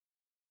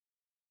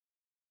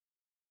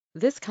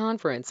This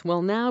conference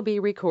will now be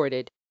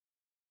recorded.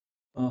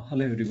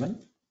 Hello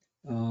everyone.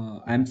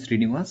 I'm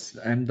Srinivas.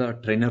 I'm the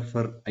trainer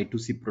for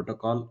I2C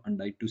protocol and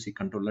I2C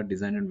controller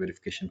design and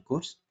verification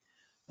course.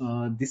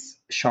 This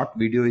short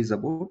video is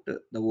about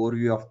the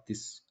overview of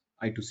this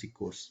I2C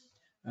course.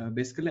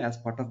 Basically, as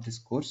part of this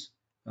course,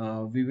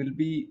 we will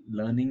be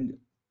learning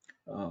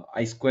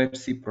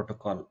I2C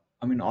protocol.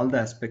 I mean, all the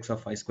aspects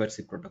of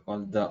I2C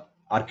protocol, the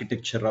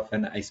architecture of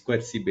an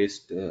I2C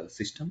based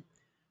system,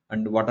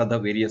 and what are the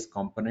various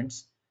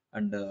components,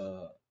 and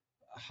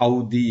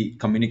how the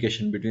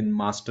communication between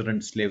master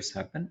and slaves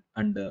happen,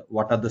 and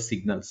what are the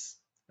signals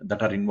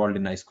that are involved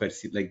in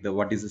I2C, like the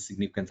what is the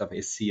significance of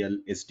SCL,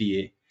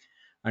 SDA,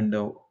 and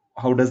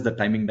how does the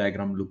timing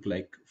diagram look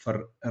like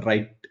for a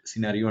write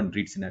scenario and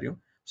read scenario.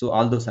 So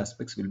all those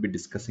aspects we'll be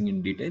discussing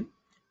in detail.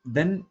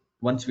 Then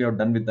once we are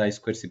done with the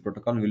I2C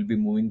protocol, we'll be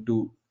moving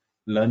to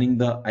learning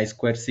the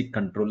I2C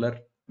controller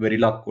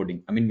Verilog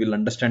coding. I mean, we'll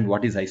understand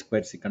what is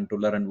I2C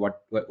controller and what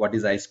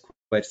is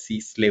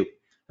I2C slave.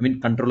 I mean,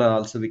 controller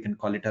also we can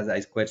call it as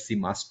I2C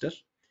master.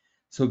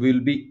 So we will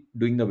be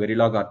doing the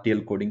Verilog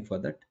RTL coding for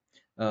that.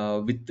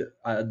 With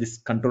this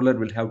controller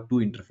will have two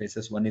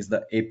interfaces. One is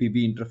the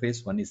APB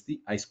interface, one is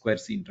the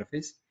I2C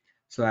interface.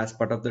 So as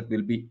part of that,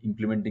 we'll be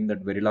implementing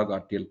that Verilog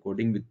RTL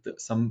coding with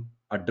some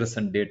address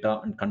and data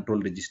and control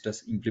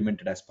registers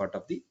implemented as part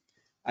of the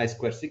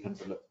I2C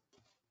controller.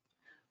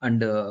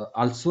 And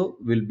also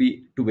will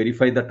be to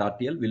verify that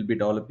RTL, we'll be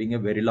developing a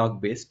Verilog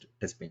based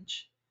test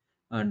bench.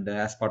 And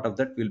as part of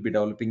that, we'll be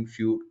developing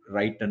few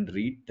write and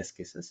read test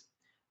cases.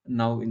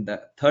 Now in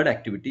the third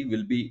activity,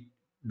 we'll be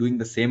doing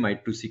the same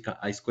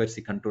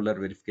I2C controller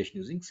verification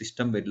using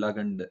system Verilog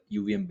and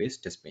UVM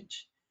based test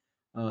bench.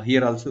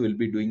 Here also we'll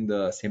be doing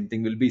the same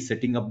thing. We'll be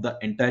setting up the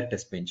entire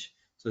test bench.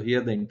 So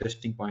here the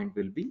interesting point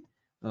will be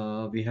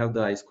we have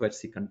the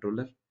I2C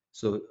controller.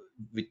 So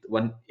with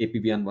one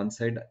APB on one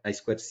side,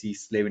 I2C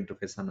slave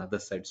interface on other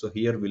side. So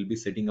here we'll be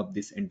setting up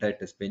this entire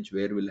test bench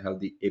where we'll have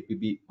the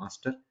APB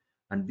master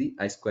and the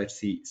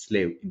I2C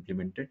slave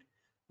implemented.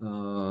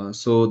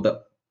 So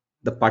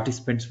the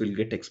participants will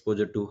get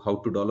exposure to how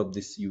to develop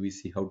this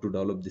UVC, how to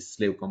develop this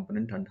slave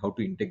component, and how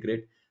to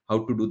integrate,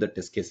 how to do the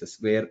test cases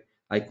where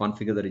I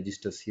configure the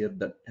registers here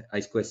that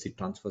I2C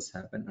transfers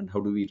happen, and how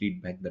do we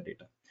read back the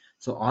data.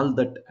 So all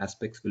that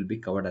aspects will be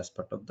covered as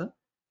part of the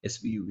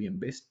SVUVM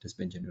based test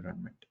bench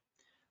environment.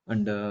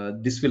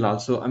 And this will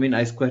also, I mean,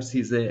 I2C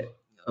is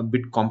a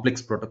bit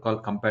complex protocol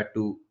compared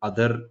to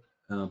other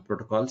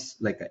protocols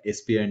like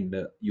SPI and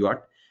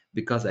UART,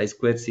 because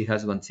I2C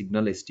has one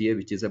signal STA,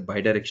 which is a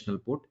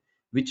bidirectional port,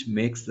 which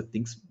makes the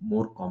things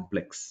more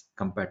complex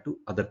compared to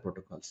other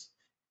protocols.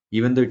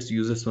 Even though it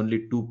uses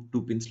only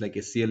two pins like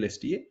SCL,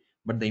 STA,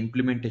 but the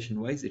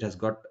implementation wise, it has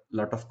got a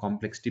lot of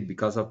complexity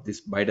because of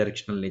this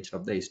bidirectional nature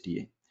of the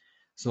STA.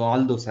 So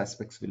all those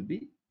aspects will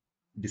be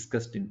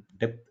discussed in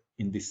depth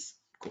in this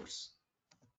course.